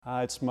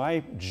It's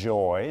my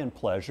joy and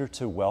pleasure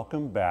to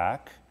welcome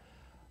back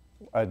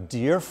a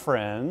dear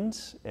friend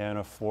and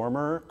a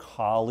former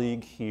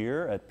colleague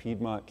here at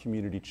Piedmont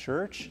Community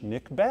Church.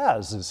 Nick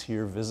Baz is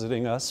here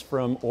visiting us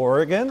from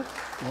Oregon.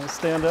 You want to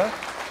stand up?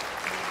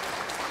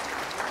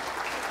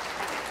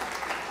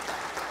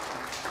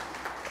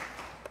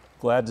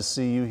 Glad to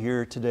see you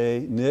here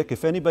today, Nick.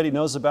 If anybody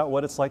knows about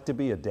what it's like to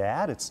be a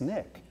dad, it's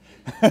Nick.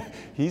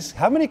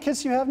 How many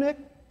kids do you have, Nick?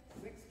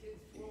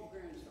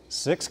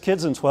 6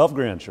 kids and 12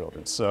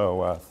 grandchildren.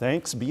 So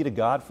thanks be to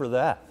God for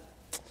that.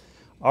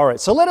 All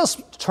right, so let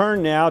us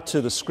turn now to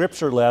the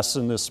scripture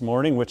lesson this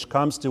morning, which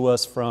comes to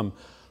us from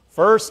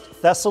 1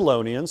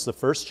 Thessalonians, the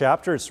first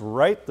chapter. It's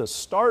right the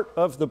start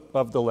of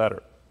the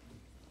letter.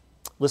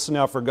 Listen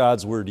now for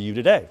God's word to you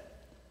today.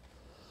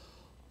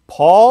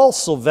 Paul,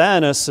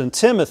 Silvanus, and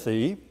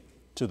Timothy,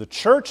 to the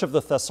church of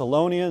the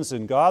Thessalonians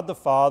in God the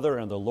Father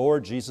and the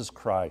Lord Jesus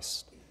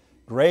Christ,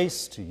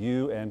 grace to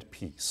you and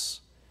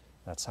peace.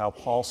 That's how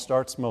Paul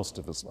starts most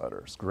of his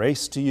letters.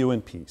 Grace to you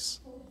and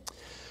peace.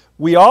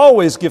 We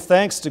always give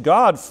thanks to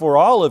God for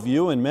all of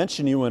you and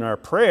mention you in our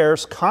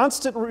prayers,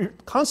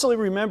 constantly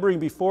remembering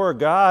before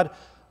God,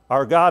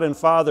 our God and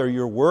Father,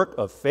 your work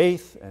of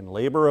faith and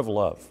labor of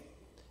love,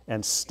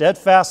 and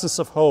steadfastness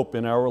of hope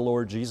in our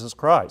Lord Jesus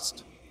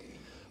Christ.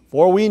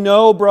 For we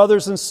know,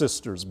 brothers and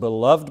sisters,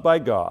 beloved by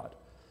God,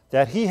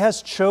 that He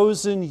has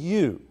chosen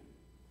you,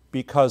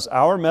 because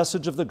our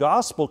message of the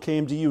gospel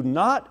came to you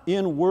not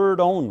in word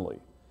only,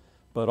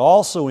 but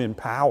also in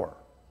power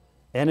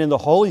and in the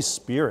Holy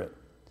Spirit,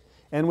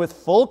 and with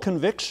full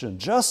conviction,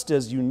 just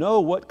as you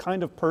know what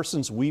kind of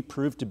persons we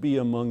proved to be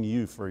among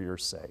you for your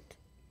sake.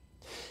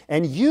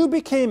 And you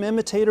became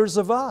imitators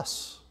of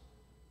us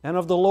and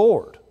of the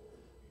Lord,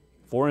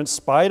 for in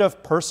spite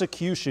of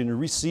persecution you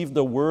received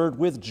the word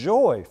with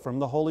joy from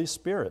the Holy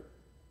Spirit,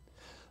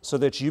 so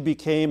that you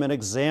became an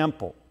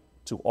example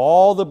to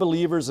all the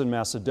believers in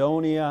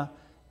Macedonia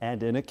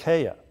and in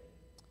Achaia.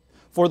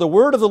 For the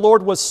word of the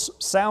Lord was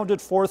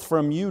sounded forth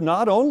from you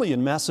not only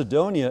in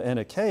Macedonia and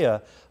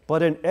Achaia,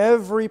 but in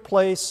every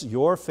place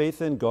your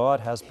faith in God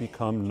has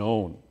become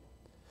known,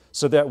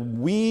 so that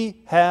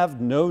we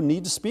have no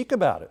need to speak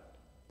about it.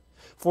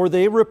 For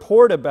they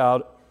report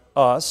about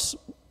us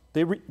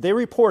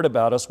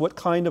what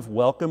kind of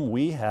welcome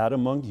we had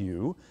among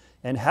you,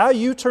 and how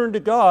you turned to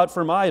God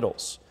from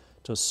idols,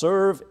 to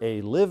serve a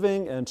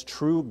living and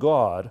true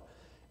God,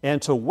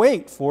 and to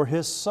wait for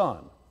His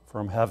Son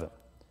from heaven,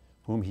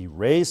 whom He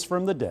raised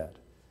from the dead,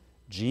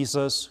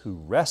 Jesus, who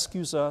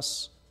rescues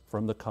us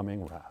from the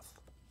coming wrath.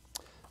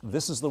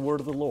 This is the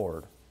word of the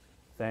Lord.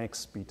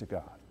 Thanks be to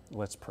God.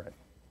 Let's pray.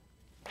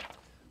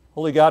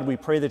 Holy God, we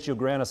pray that You'll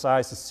grant us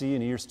eyes to see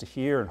and ears to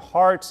hear and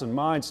hearts and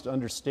minds to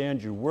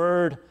understand Your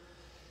word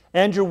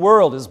and Your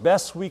world as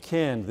best we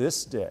can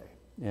this day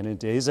and in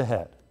days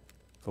ahead.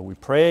 For we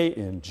pray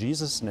in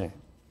Jesus' name.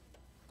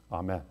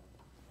 Amen.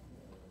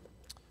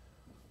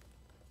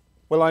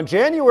 Well, on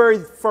January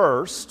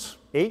 1st,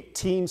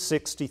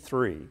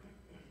 1863,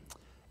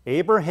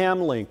 Abraham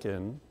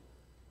Lincoln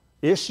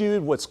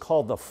issued what's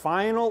called the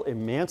Final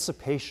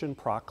Emancipation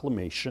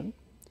Proclamation,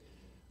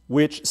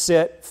 which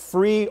set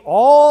free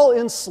all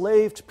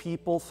enslaved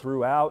people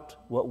throughout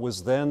what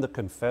was then the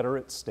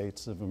Confederate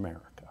States of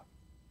America.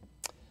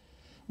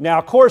 Now,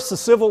 of course, the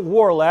Civil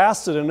War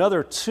lasted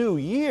another 2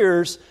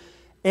 years,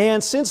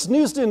 and since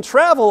news didn't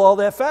travel all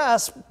that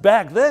fast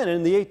back then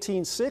in the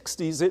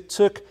 1860s, it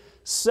took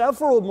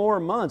several more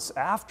months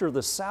after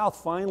the South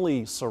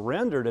finally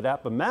surrendered at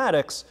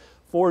Appomattox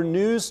for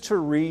news to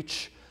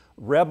reach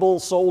rebel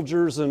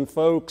soldiers and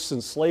folks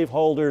and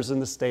slaveholders in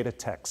the state of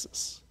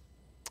Texas.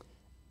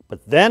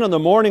 But then on the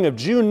morning of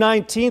June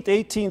 19,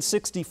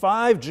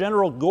 1865,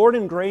 General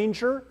Gordon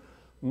Granger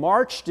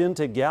marched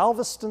into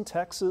Galveston,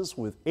 Texas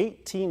with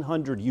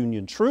 1,800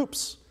 Union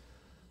troops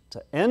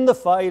to end the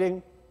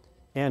fighting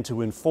and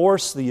to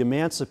enforce the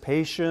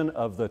emancipation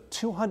of the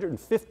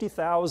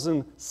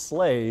 250,000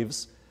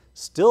 slaves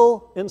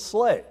still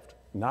enslaved,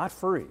 not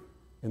free,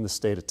 in the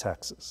state of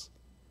Texas.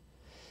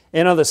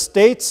 And on the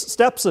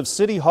steps of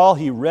City Hall,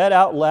 he read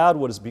out loud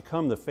what has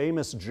become the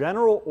famous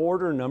General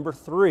Order Number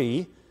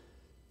 3,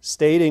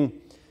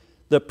 stating,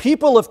 "The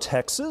people of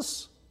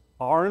Texas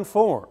are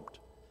informed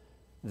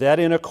that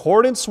in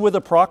accordance with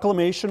a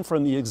proclamation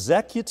from the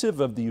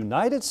Executive of the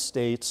United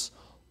States,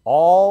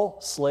 all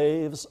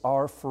slaves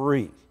are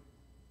free.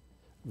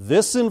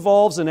 This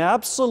involves an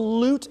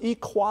absolute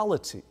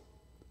equality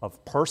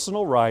of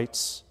personal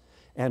rights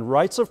and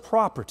rights of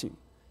property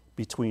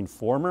between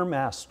former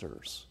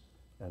masters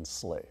and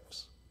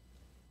slaves."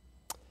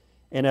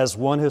 And as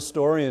one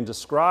historian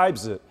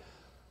describes it,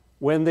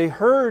 when they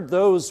heard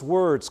those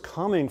words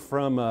coming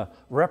from a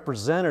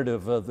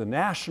representative of the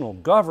national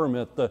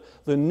government, the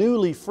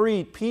newly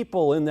freed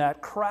people in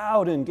that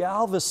crowd in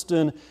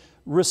Galveston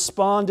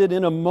responded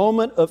in a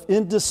moment of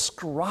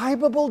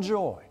indescribable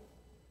joy.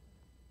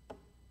 I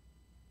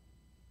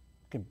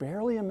can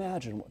barely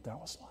imagine what that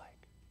was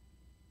like.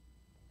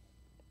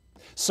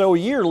 So a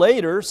year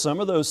later, some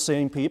of those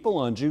same people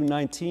on June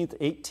 19th,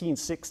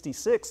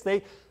 1866,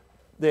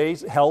 they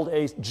held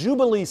a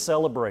Jubilee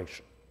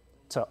celebration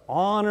to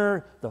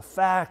honor the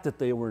fact that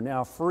they were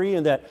now free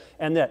and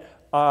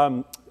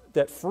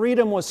that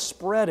freedom was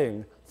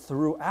spreading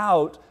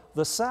throughout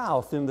the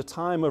South in the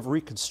time of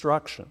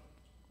Reconstruction.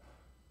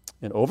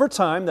 And over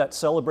time, that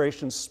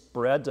celebration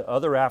spread to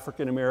other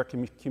African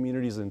American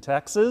communities in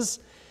Texas,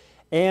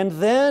 and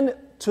then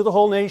to the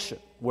whole nation,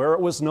 where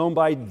it was known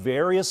by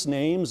various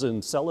names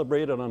and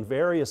celebrated on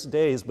various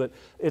days. But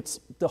it's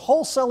the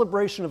whole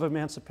celebration of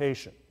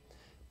emancipation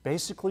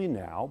basically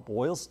now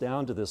boils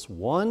down to this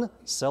one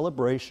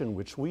celebration,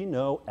 which we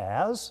know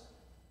as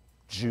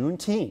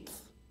Juneteenth,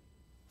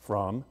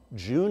 from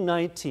June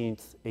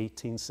 19th,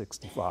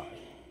 1865.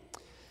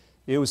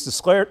 It was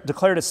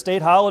declared a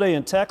state holiday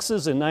in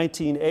Texas in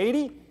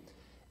 1980,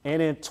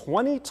 and in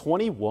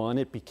 2021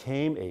 it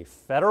became a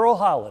federal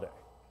holiday,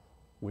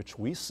 which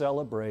we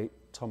celebrate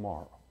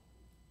tomorrow.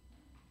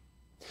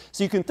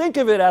 So you can think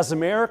of it as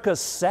America's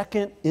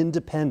second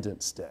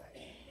Independence Day,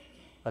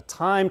 a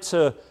time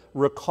to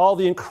recall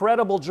the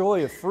incredible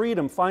joy of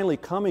freedom finally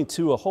coming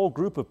to a whole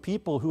group of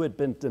people who had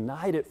been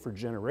denied it for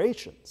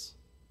generations,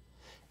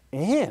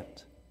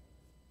 and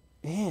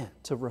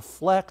to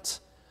reflect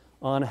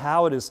on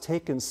how it has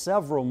taken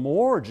several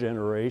more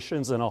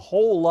generations and a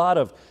whole lot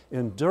of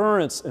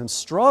endurance and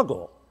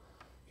struggle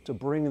to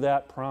bring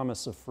that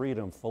promise of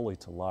freedom fully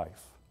to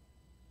life.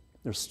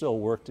 There's still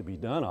work to be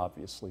done,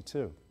 obviously,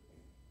 too.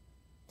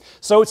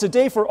 So it's a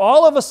day for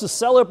all of us to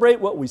celebrate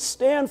what we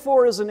stand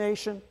for as a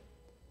nation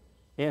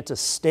and to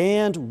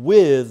stand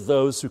with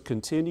those who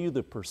continue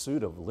the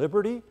pursuit of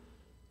liberty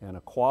and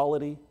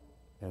equality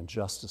and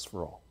justice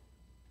for all.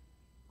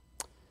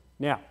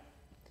 Now,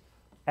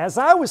 as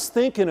I was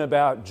thinking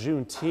about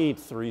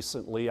Juneteenth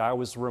recently, I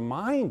was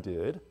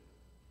reminded,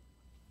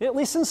 at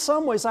least in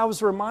some ways, I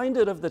was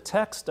reminded of the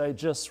text I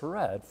just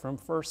read from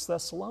 1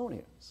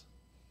 Thessalonians.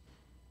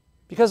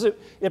 Because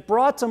it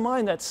brought to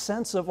mind that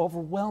sense of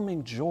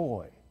overwhelming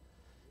joy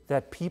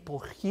that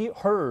people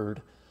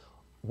heard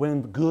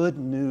when good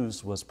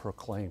news was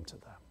proclaimed to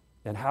them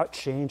and how it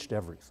changed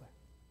everything.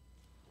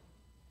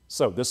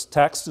 So this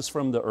text is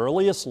from the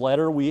earliest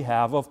letter we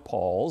have of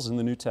Paul's in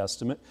the New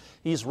Testament.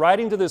 He's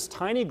writing to this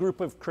tiny group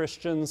of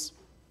Christians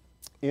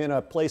in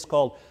a place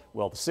called,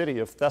 well, the city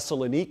of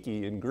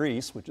Thessaloniki in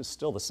Greece, which is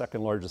still the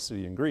second largest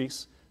city in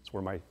Greece. It's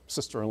where my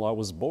sister-in-law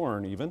was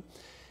born even.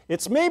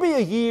 It's maybe a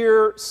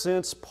year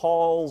since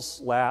Paul's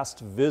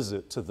last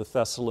visit to the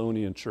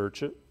Thessalonian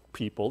church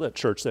people, that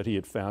church that he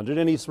had founded,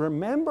 and he's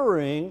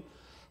remembering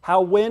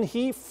how when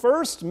he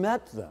first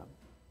met them,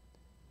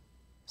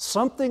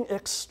 something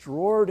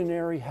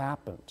extraordinary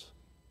happened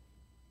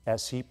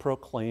as he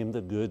proclaimed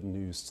the good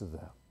news to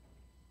them.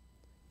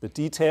 The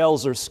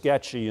details are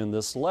sketchy in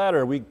this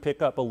letter. We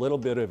pick up a little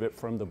bit of it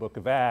from the book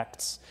of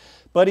Acts.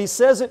 But he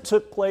says it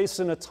took place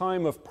in a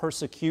time of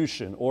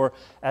persecution, or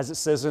as it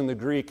says in the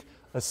Greek,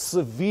 a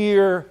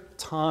severe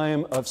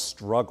time of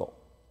struggle.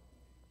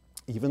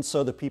 Even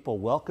so, the people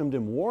welcomed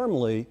him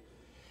warmly,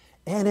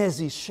 and as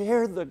he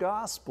shared the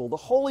gospel, the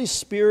Holy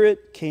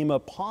Spirit came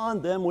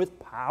upon them with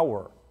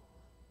power.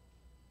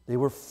 They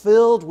were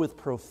filled with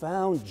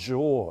profound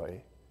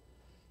joy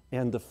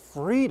and the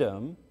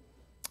freedom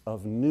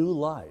of new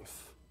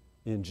life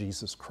in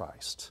Jesus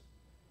Christ.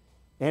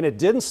 And it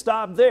didn't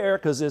stop there,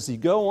 because as you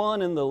go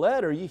on in the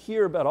letter, you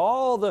hear about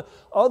all the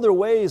other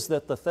ways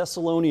that the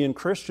Thessalonian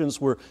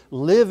Christians were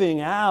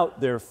living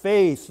out their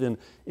faith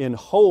in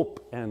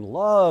hope and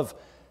love.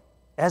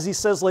 As he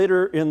says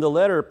later in the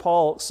letter,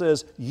 Paul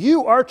says,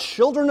 "You are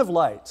children of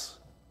light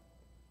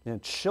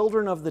and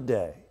children of the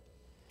day,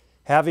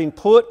 having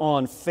put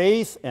on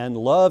faith and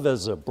love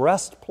as a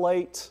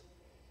breastplate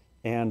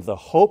and the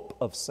hope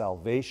of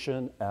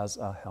salvation as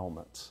a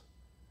helmet."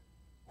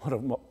 One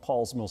of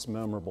Paul's most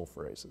memorable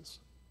phrases.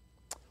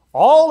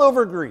 All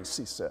over Greece,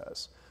 he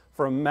says,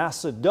 from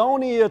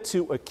Macedonia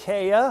to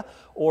Achaia,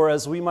 or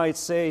as we might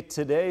say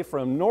today,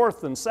 from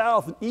north and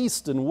south,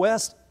 east and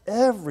west,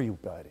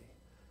 everybody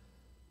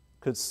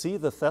could see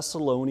the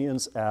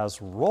Thessalonians as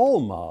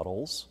role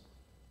models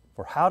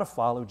for how to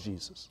follow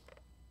Jesus.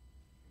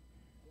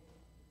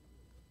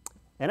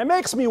 And it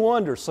makes me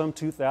wonder, some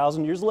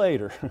 2,000 years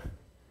later,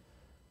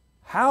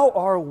 how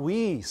are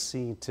we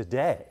seen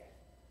today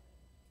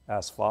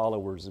as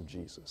followers of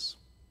Jesus?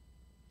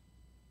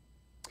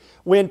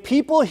 When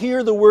people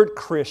hear the word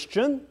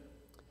Christian,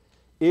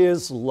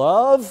 is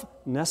love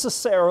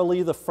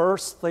necessarily the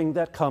first thing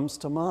that comes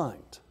to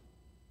mind?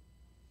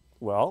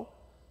 Well,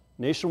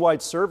 a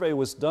nationwide survey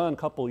was done a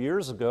couple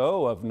years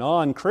ago of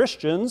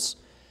non-Christians,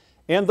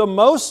 and the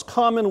most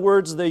common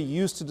words they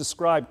used to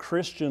describe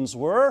Christians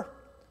were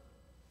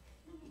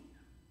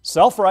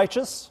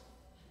self-righteous,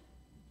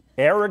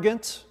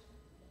 arrogant,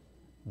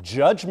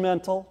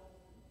 judgmental,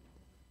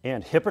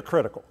 and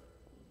hypocritical.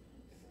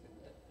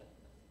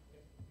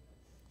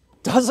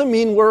 Doesn't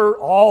mean we're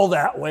all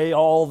that way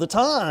all the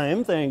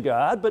time, thank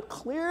God, but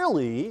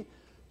clearly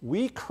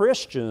we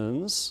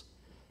Christians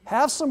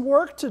have some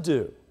work to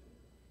do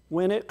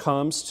when it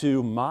comes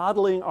to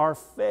modeling our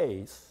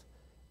faith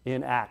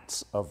in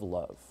acts of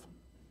love,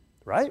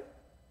 right?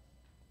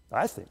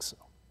 I think so.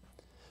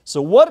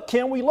 So what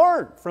can we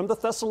learn from the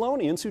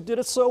Thessalonians who did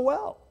it so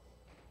well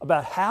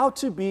about how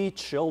to be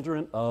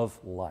children of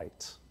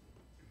light?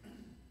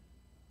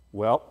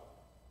 Well,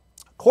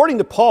 according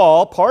to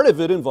Paul, part of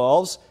it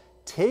involves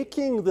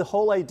taking the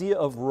whole idea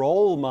of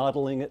role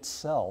modeling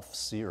itself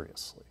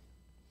seriously,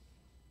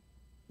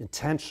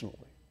 intentionally.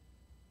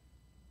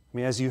 I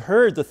mean, as you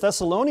heard, the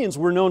Thessalonians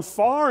were known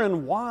far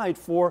and wide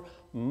for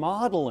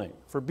modeling,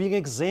 for being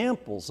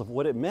examples of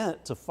what it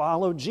meant to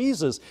follow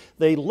Jesus.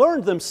 They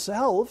learned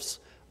themselves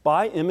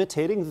by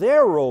imitating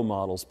their role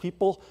models,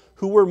 people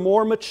who were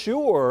more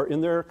mature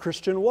in their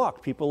Christian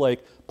walk, people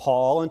like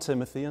Paul and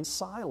Timothy and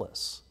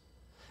Silas.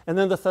 And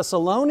then the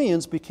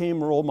Thessalonians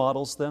became role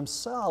models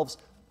themselves,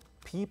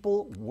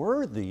 people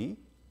worthy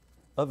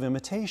of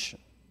imitation.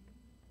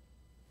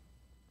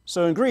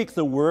 So in Greek,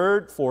 the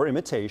word for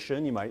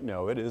imitation, you might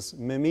know it, is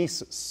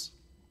mimesis.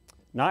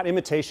 Not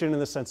imitation in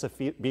the sense of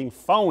being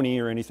phony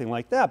or anything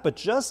like that, but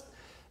just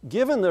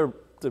given the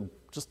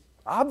just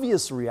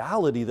obvious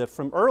reality that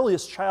from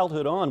earliest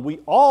childhood on, we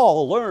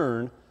all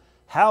learn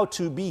how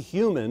to be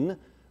human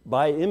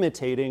by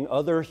imitating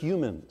other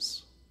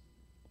humans.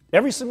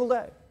 Every single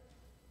day.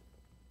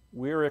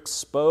 We're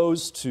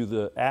exposed to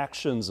the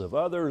actions of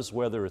others,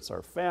 whether it's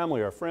our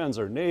family, our friends,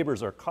 our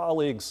neighbors, our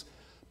colleagues,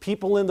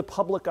 people in the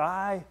public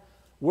eye.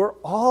 We're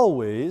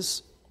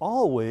always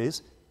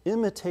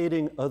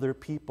imitating other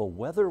people,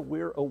 whether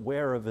we're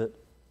aware of it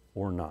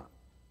or not.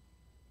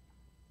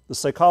 The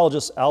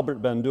psychologist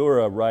Albert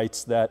Bandura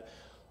writes that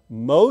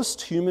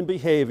most human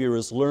behavior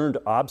is learned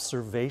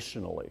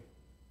observationally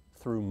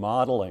through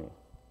modeling.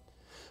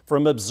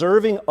 From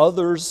observing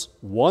others,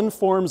 one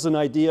forms an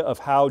idea of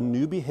how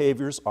new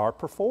behaviors are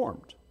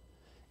performed.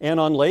 And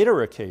on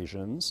later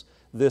occasions,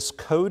 this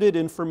coded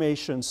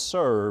information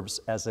serves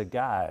as a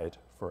guide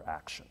for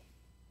action.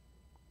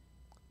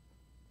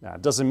 Now,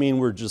 it doesn't mean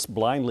we're just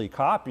blindly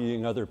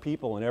copying other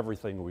people in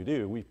everything we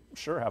do. We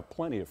sure have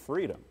plenty of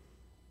freedom.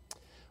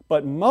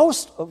 But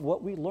most of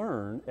what we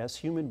learn as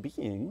human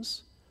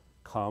beings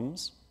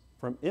comes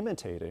from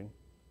imitating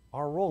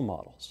our role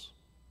models.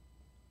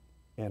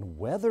 And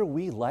whether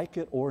we like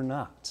it or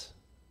not,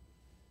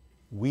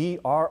 we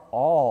are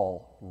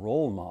all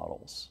role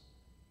models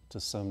to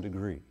some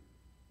degree.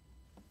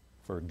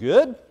 For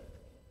good,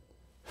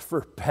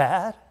 for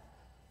bad,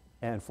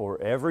 and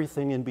for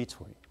everything in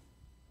between.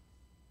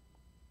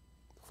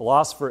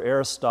 Philosopher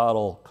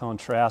Aristotle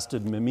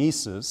contrasted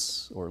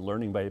mimesis, or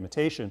learning by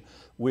imitation,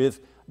 with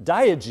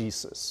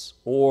diegesis,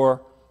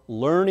 or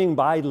learning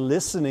by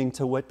listening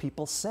to what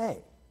people say.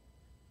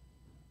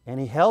 And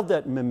he held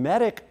that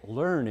mimetic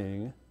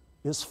learning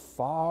is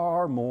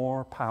far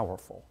more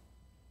powerful.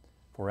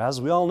 For as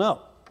we all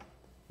know,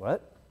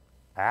 what?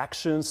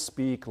 Actions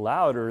speak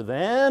louder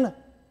than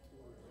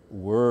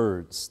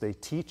words. They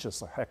teach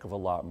us a heck of a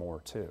lot more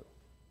too.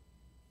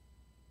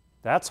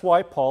 That's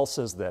why Paul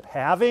says that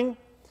having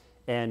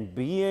and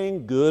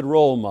being good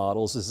role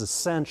models is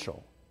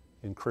essential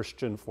in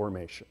Christian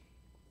formation.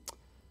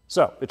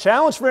 So, the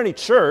challenge for any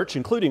church,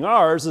 including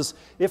ours, is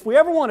if we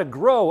ever want to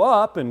grow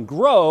up and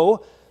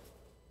grow,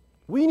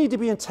 we need to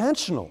be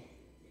intentional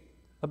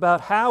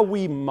about how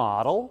we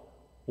model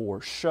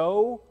or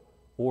show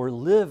or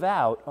live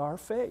out our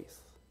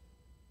faith.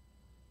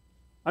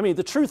 I mean,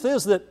 the truth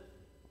is that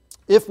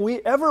if we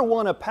ever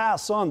want to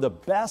pass on the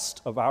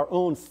best of our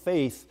own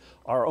faith,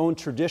 our own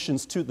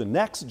traditions to the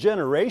next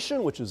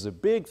generation, which is a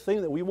big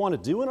thing that we want to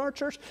do in our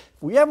church,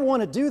 if we ever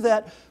want to do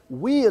that,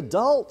 we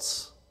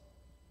adults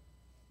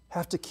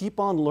have to keep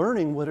on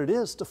learning what it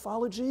is to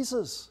follow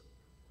Jesus.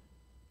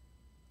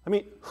 I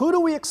mean, who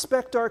do we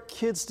expect our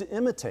kids to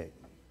imitate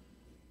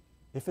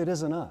if it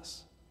isn't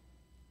us?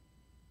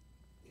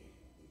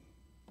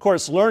 Of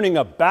course, learning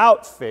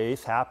about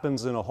faith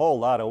happens in a whole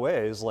lot of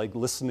ways, like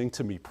listening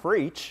to me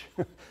preach.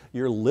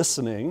 You're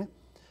listening,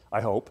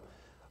 I hope.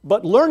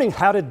 But learning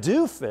how to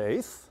do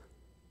faith,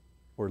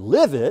 or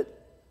live it,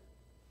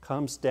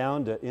 comes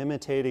down to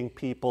imitating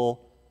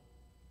people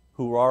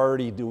who are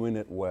already doing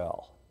it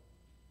well.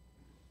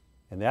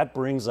 And that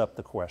brings up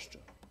the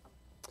question,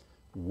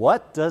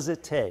 what does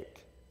it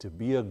take to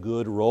be a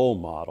good role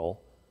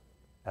model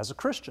as a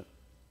Christian?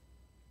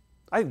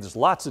 I think there's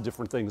lots of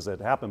different things that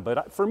happen,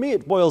 but for me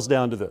it boils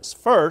down to this.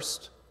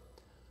 First,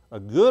 a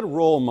good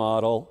role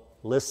model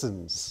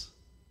listens.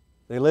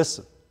 They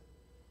listen.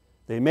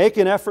 They make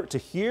an effort to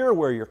hear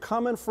where you're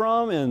coming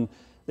from, and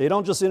they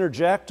don't just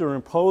interject or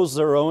impose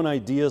their own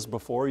ideas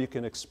before you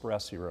can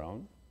express your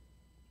own.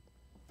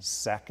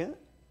 Second,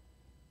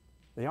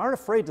 they aren't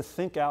afraid to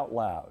think out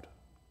loud.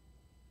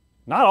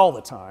 Not all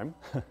the time.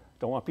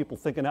 Don't want people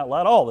thinking out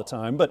loud all the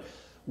time, but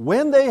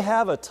when they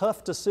have a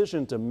tough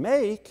decision to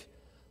make,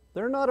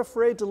 they're not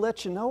afraid to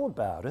let you know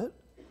about it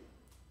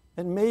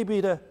and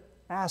maybe to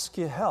ask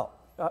you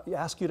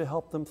to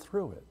help them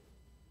through it.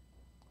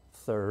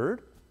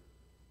 Third,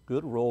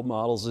 good role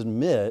models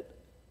admit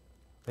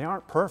they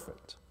aren't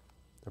perfect.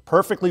 They're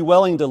perfectly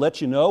willing to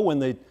let you know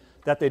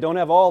that they don't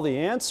have all the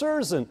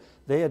answers, and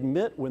they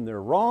admit when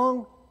they're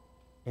wrong,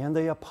 and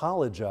they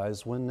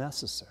apologize when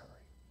necessary.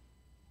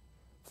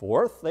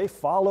 Fourth, they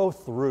follow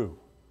through.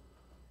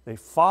 They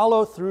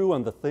follow through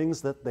on the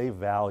things that they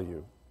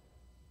value.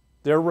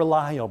 They're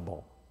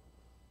reliable.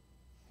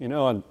 You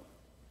know,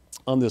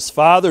 on this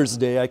Father's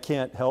Day, I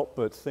can't help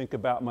but think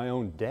about my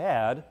own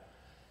dad,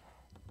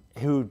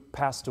 who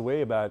passed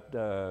away about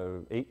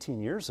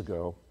 18 years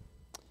ago.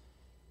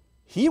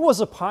 He was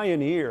a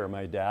pioneer,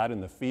 my dad,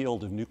 in the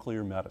field of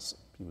nuclear medicine.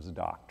 He was a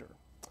doctor,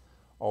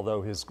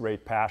 although his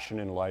great passion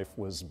in life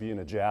was being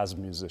a jazz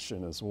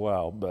musician as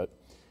well. But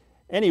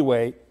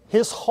anyway,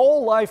 his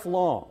whole life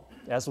long,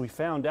 as we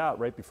found out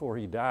right before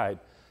he died,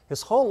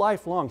 his whole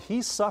life long,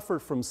 he suffered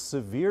from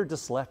severe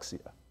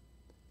dyslexia.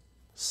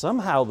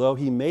 Somehow, though,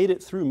 he made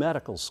it through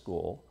medical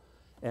school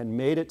and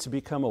made it to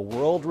become a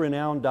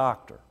world-renowned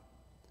doctor.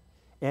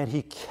 And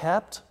he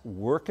kept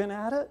working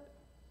at it,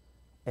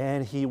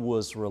 and he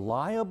was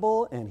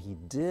reliable, and he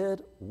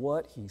did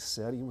what he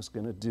said he was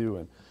going to do.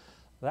 And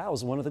that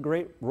was one of the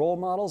great role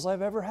models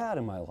I've ever had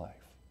in my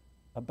life,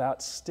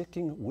 about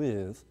sticking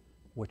with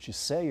what you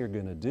say you're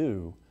going to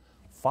do,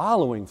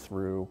 following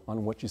through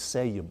on what you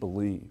say you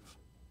believe.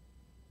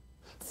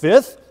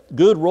 Fifth,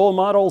 good role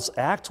models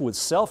act with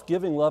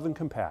self-giving love and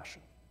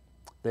compassion.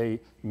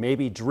 They may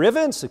be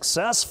driven,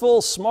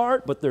 successful,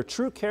 smart, but their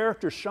true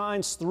character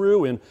shines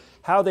through in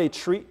how they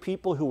treat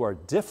people who are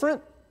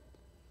different,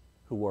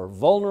 who are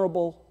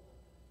vulnerable,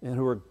 and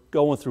who are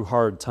going through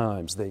hard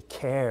times. They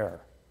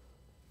care,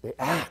 they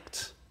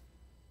act,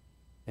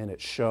 and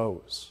it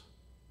shows,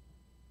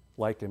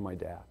 like in my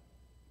dad.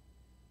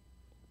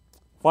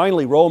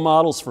 Finally, role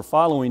models for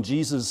following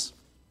Jesus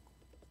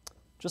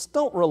just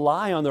don't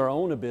rely on their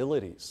own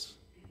abilities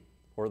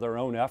or their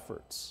own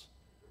efforts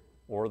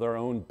or their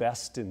own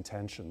best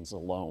intentions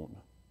alone.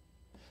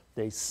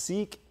 They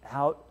seek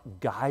out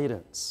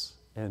guidance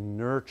and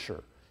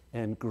nurture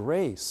and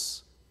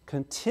grace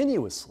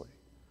continuously,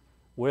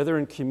 whether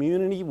in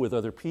community with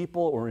other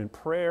people or in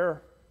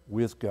prayer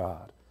with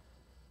God.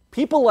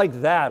 People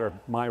like that are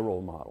my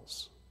role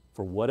models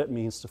for what it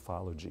means to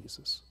follow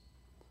Jesus.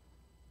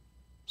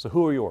 So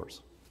who are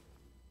yours?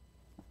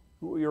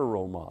 Who are your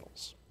role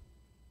models?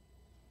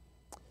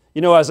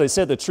 You know, as I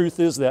said, the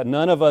truth is that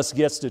none of us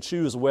gets to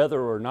choose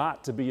whether or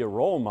not to be a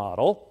role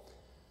model,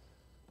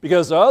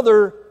 because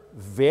other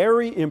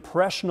very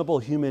impressionable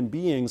human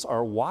beings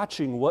are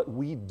watching what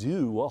we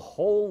do a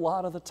whole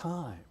lot of the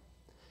time.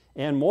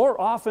 And more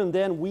often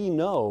than we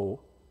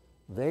know,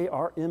 they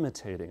are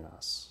imitating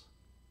us.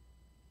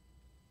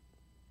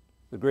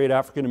 The great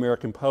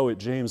African-American poet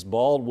James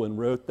Baldwin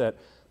wrote that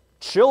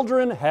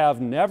children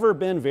have never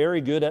been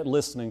very good at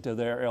listening to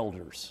their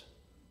elders,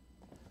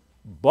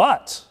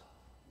 but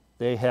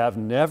they have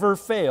never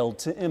failed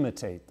to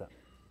imitate them.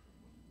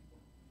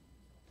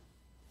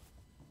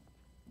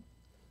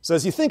 So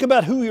as you think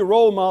about who your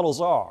role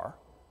models are,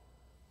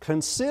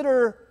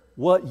 consider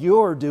what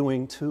you're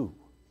doing too.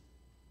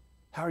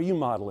 How are you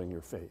modeling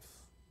your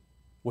faith?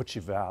 What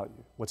you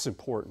value? What's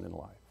important in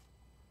life?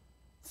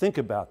 Think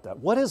about that.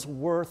 What is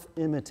worth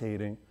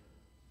imitating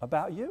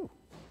about you?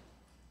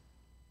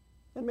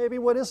 And maybe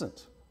what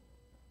isn't?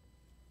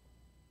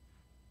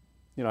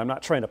 You know, I'm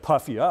not trying to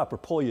puff you up or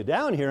pull you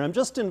down here. I'm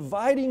just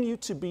inviting you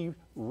to be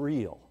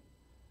real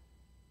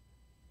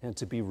and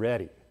to be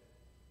ready.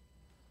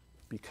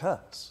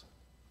 Because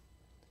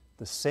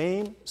the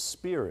same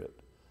Spirit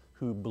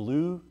who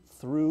blew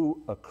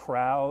through a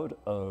crowd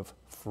of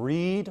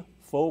freed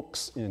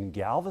folks in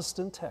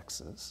Galveston,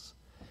 Texas,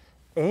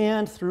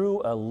 and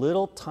through a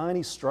little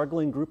tiny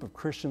struggling group of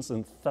Christians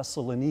in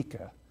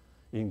Thessalonica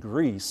in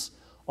Greece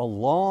a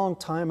long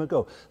time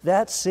ago,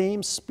 that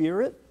same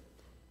Spirit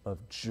of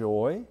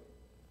joy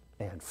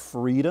and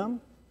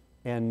freedom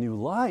and new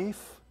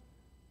life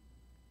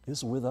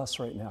is with us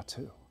right now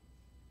too.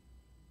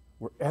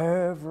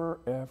 Wherever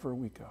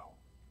we go.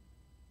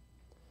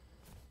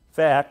 In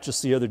fact,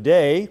 just the other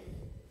day,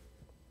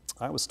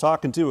 I was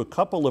talking to a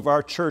couple of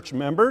our church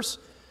members,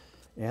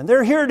 and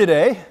they're here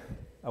today.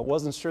 I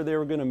wasn't sure they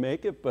were going to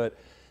make it, but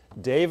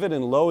David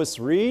and Lois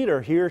Reed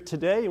are here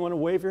today. You want to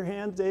wave your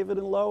hand, David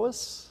and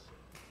Lois?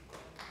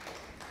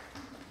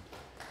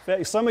 In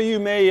fact, some of you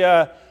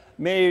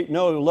may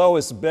know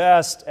Lois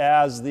best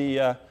as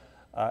the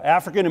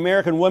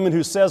African-American woman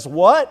who says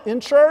what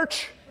in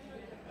church?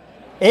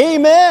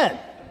 Amen.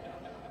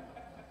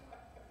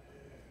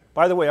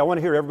 By the way, I want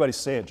to hear everybody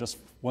say it just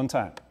one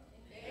time.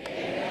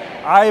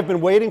 Amen. I have been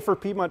waiting for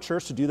Piedmont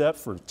Church to do that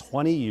for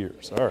 20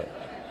 years. All right.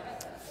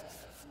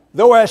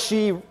 Though, as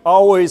she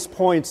always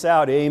points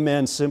out,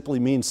 amen simply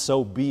means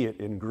so be it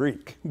in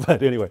Greek.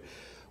 But anyway,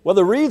 well,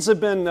 the Reeds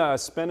have been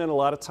spending a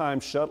lot of time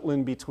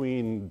shuttling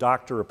between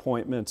doctor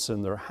appointments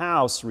in their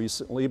house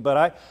recently,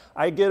 but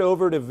I get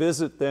over to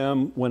visit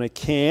them when I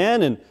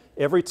can, and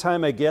every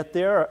time I get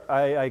there,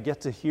 I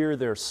get to hear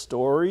their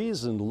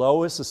stories, and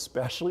Lois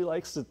especially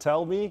likes to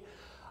tell me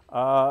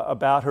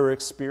about her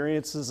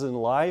experiences in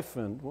life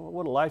and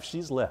what a life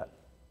she's led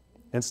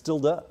and still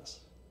does.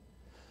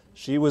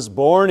 She was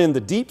born in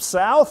the Deep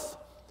South,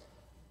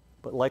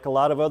 but like a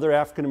lot of other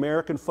African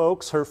American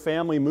folks, her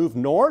family moved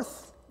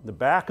north the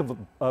back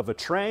of a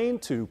train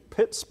to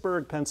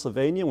Pittsburgh,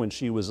 Pennsylvania when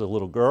she was a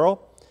little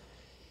girl.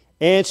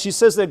 And she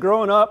says that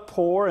growing up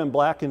poor and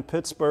black in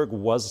Pittsburgh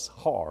was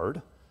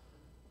hard,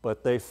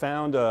 but they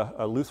found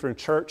a Lutheran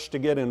church to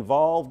get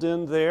involved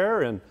in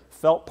there and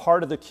felt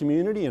part of the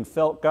community and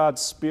felt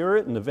God's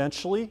Spirit, and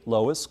eventually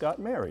Lois got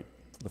married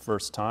for the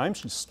first time.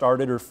 She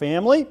started her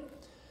family. In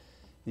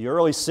the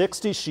early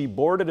 60s, she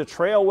boarded a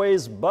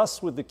Trailways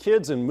bus with the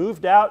kids and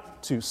moved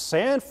out to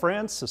San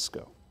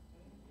Francisco.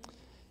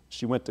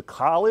 She went to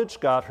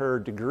college, got her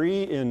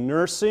degree in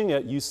nursing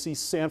at UC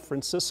San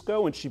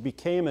Francisco, and she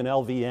became an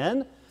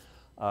LVN,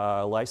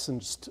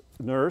 licensed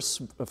nurse,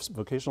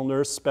 vocational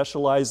nurse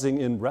specializing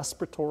in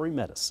respiratory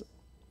medicine.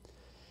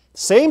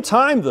 Same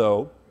time,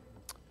 though,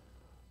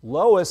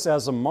 Lois,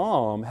 as a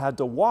mom, had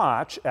to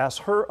watch as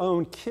her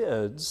own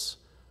kids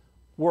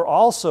were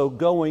also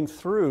going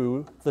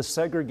through the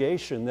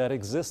segregation that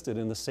existed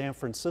in the San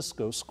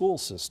Francisco school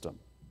system.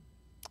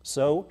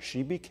 So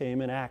she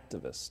became an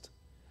activist.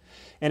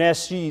 And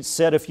as she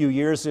said a few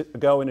years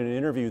ago in an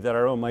interview that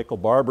our own Michael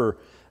Barber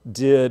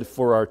did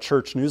for our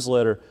church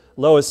newsletter,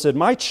 Lois said,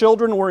 "My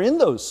children were in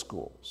those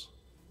schools.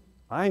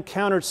 I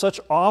encountered such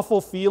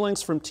awful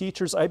feelings from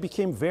teachers, I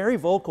became very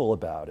vocal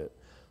about it.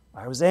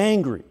 I was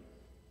angry,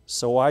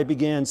 so I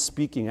began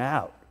speaking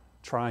out,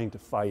 trying to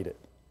fight it."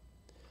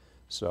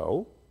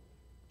 So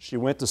she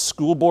went to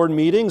school board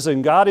meetings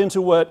and got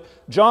into what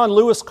John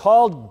Lewis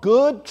called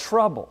good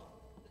trouble,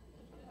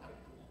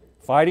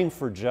 fighting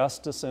for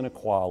justice and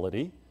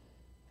equality,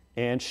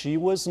 and she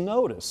was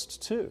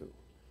noticed too,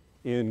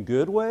 in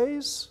good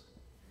ways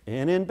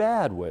and in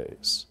bad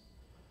ways.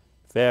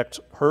 In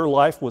fact, her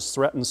life was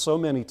threatened so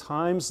many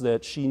times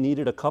that she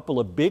needed a couple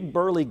of big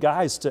burly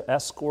guys to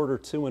escort her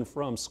to and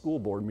from school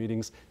board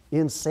meetings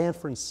in San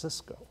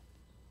Francisco.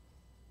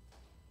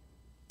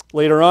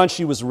 Later on,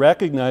 she was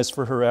recognized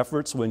for her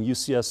efforts when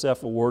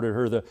UCSF awarded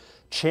her the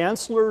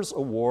Chancellor's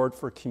Award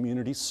for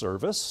Community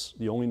Service,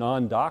 the only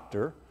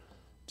non-doctor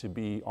to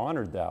be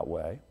honored that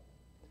way.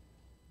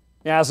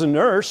 As a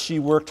nurse, she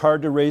worked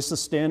hard to raise the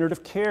standard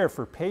of care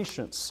for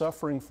patients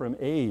suffering from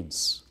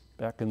AIDS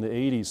back in the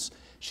 80s.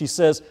 She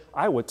says,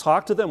 "I would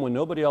talk to them when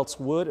nobody else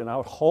would, and I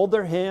would hold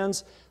their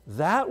hands.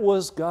 That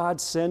was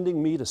God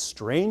sending me to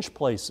strange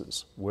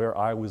places where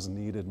I was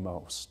needed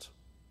most."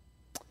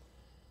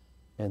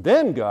 And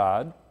then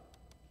God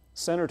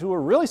sent her to a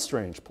really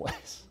strange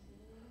place,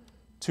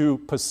 to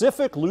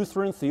Pacific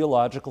Lutheran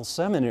Theological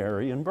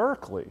Seminary in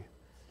Berkeley,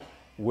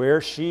 where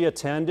she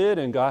attended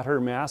and got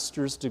her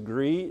master's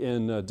degree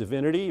in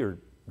divinity, or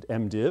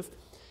MDiv.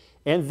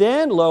 And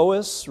then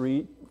Lois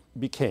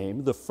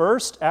became the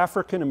first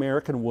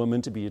African-American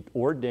woman to be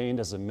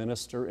ordained as a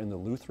minister in the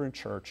Lutheran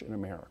Church in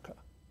America.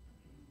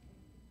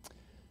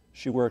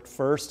 She worked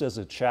first as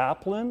a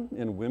chaplain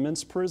in a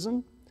women's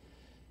prison,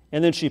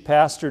 and then she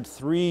pastored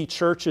 3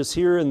 churches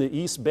here in the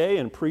East Bay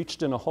and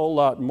preached in a whole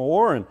lot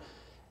more. And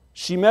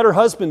she met her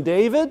husband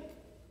David,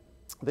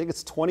 I think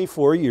it's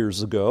 24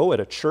 years ago, at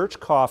a church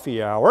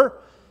coffee hour,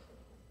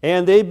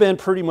 and they've been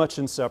pretty much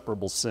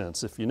inseparable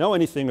since. If you know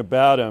anything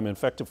about them, in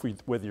fact,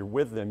 whether you're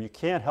with them, you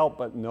can't help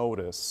but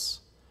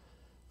notice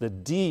the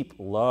deep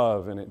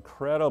love and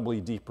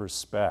incredibly deep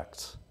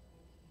respect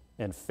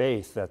and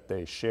faith that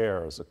they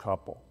share as a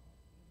couple.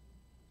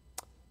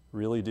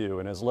 Really do.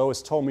 And as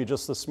Lois told me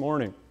just this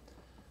morning,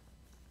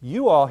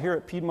 you all here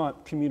at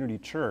Piedmont Community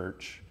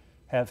Church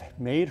have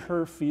made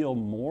her feel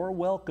more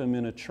welcome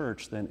in a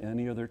church than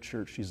any other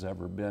church she's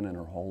ever been in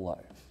her whole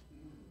life.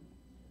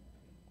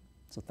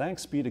 So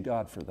thanks be to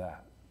God for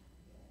that.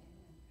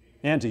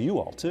 And to you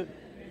all, too.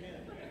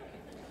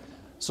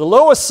 So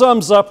Lois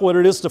sums up what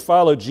it is to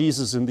follow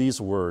Jesus in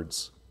these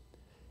words.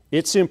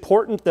 It's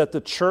important that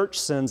the church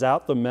sends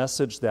out the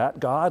message that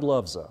God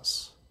loves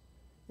us,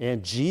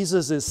 and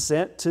Jesus is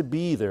sent to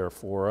be there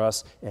for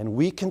us, and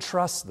we can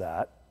trust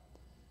that.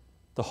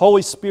 The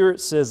Holy Spirit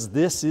says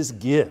this is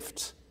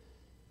gift,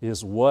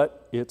 is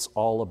what it's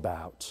all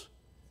about.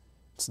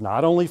 It's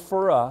not only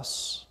for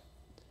us,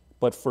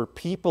 but for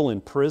people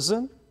in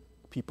prison,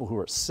 people who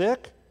are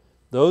sick,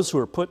 those who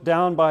are put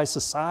down by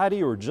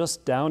society or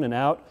just down and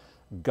out.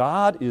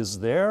 God is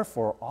there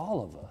for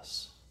all of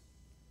us.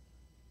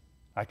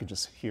 I could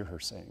just hear her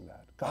saying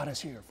that. God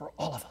is here for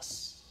all of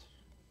us.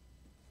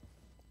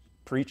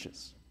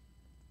 Preaches.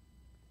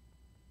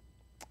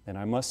 And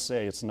I must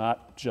say, it's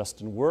not just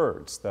in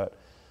words that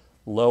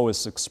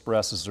Lois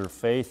expresses her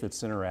faith,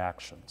 it's in her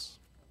actions.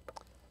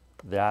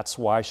 That's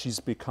why she's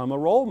become a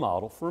role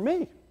model for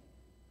me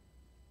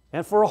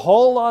and for a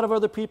whole lot of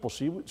other people.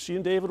 She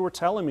and David were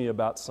telling me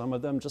about some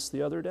of them just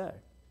the other day.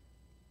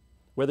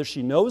 Whether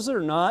she knows it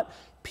or not,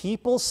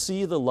 people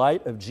see the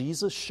light of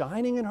Jesus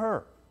shining in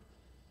her.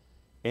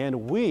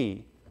 And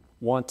we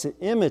want to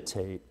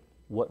imitate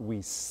what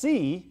we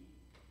see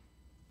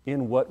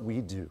in what we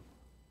do.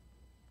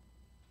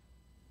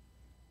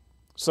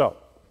 So,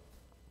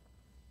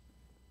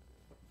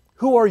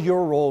 who are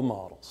your role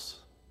models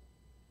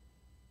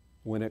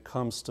when it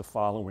comes to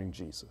following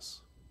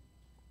Jesus?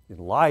 In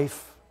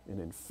life and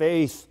in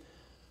faith,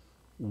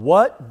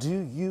 What do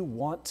you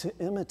want to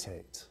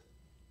imitate?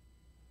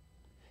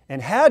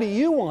 And how do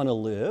you want to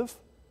live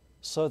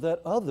so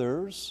that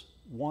others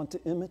want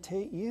to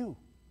imitate you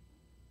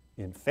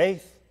in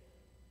faith,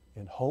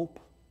 in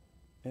hope,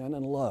 and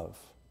in love?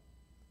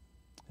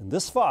 And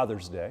this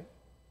Father's Day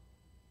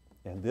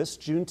and this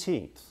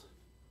Juneteenth,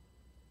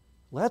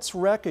 let's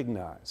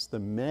recognize the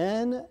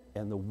men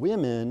and the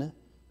women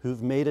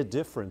who've made a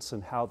difference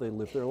in how they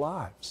live their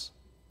lives.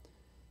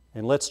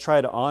 And let's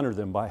try to honor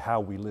them by how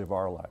we live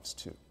our lives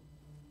too.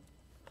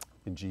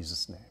 In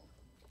Jesus' name,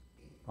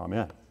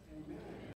 amen.